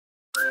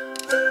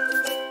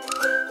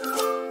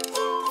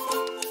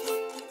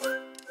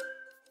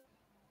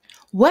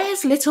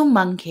Where's Little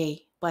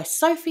Monkey by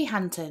Sophie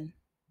Hanton.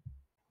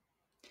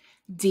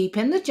 Deep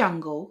in the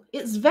jungle,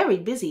 it's very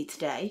busy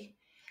today.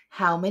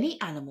 How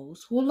many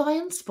animals will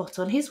Lion spot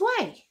on his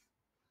way?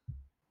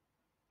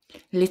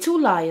 Little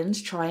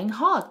Lion's trying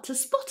hard to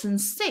spot and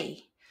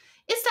see.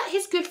 Is that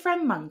his good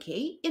friend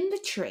Monkey in the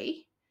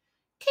tree?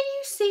 Can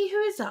you see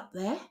who is up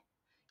there?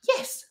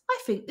 Yes, I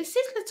think this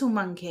is Little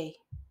Monkey.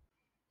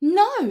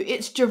 No,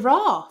 it's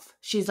Giraffe.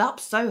 She's up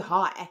so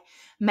high.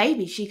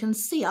 Maybe she can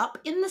see up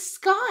in the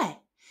sky.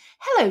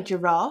 Hello,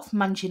 Giraffe,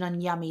 munching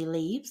on yummy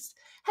leaves.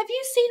 Have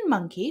you seen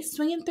Monkey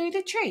swinging through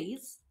the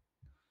trees?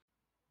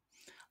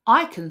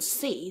 I can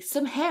see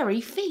some hairy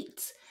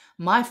feet.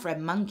 My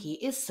friend Monkey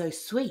is so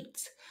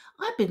sweet.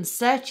 I've been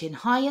searching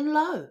high and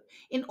low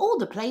in all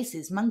the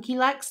places Monkey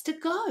likes to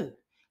go.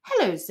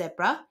 Hello,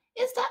 Zebra.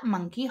 Is that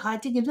Monkey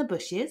hiding in the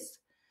bushes?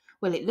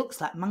 Well, it looks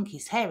like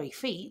Monkey's hairy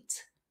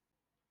feet.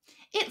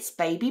 It's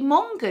baby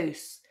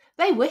mongoose.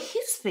 They were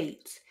his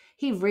feet.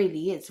 He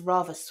really is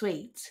rather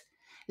sweet.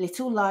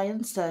 Little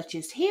Lion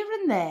searches here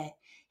and there.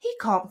 He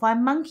can't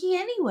find Monkey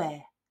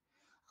anywhere.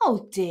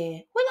 Oh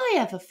dear, will I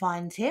ever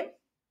find him?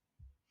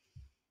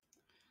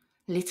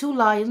 Little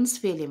Lion's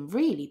feeling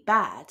really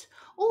bad.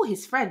 All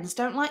his friends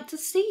don't like to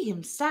see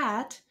him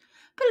sad.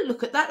 But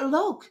look at that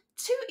log.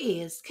 2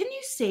 ears, can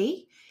you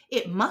see?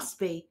 It must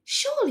be.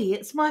 Surely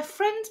it's my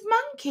friend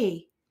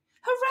Monkey.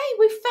 Hooray,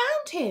 we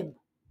found him.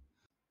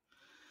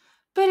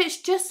 But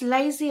it's just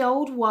lazy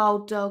old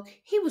wild dog.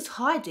 He was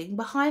hiding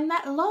behind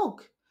that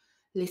log.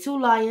 Little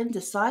Lion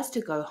decides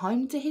to go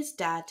home to his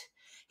dad.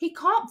 He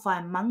can't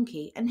find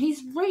Monkey and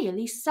he's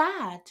really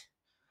sad.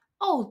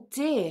 Oh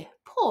dear,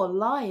 poor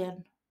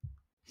Lion.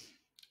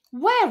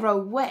 Where,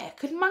 oh where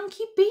could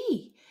Monkey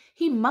be?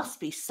 He must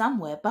be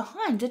somewhere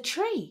behind a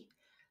tree.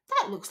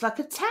 That looks like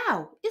a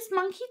towel. Is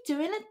Monkey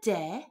doing a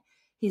dare?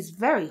 He's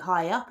very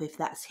high up if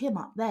that's him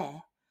up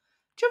there.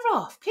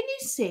 Giraffe, can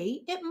you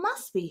see? It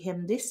must be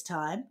him this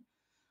time.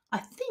 I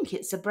think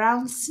it's a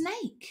brown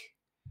snake.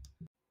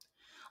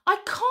 I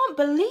can't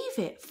believe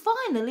it.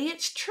 Finally,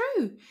 it's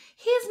true.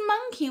 Here's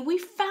Monkey. We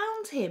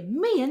found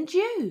him, me and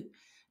you.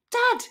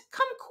 Dad,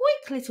 come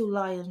quick, Little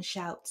Lion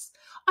shouts.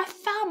 I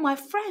found my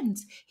friend.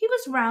 He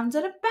was round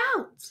and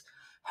about.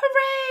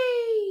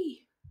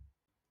 Hooray!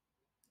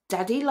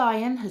 Daddy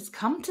Lion has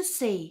come to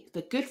see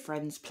the good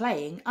friends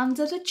playing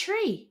under the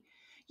tree.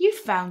 You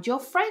found your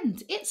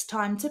friend. It's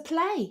time to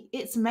play.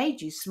 It's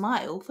made you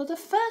smile for the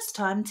first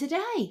time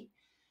today.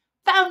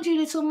 Found you,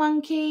 little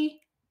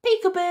monkey.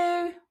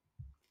 Peekaboo.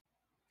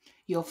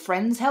 Your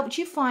friends helped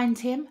you find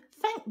him.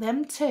 Thank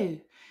them too.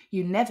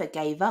 You never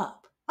gave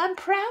up. I'm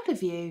proud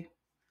of you.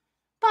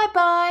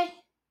 Bye-bye.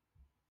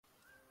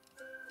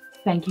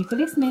 Thank you for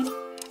listening.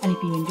 And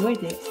if you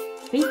enjoyed it,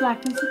 please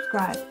like and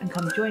subscribe and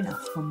come join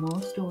us for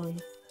more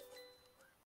stories.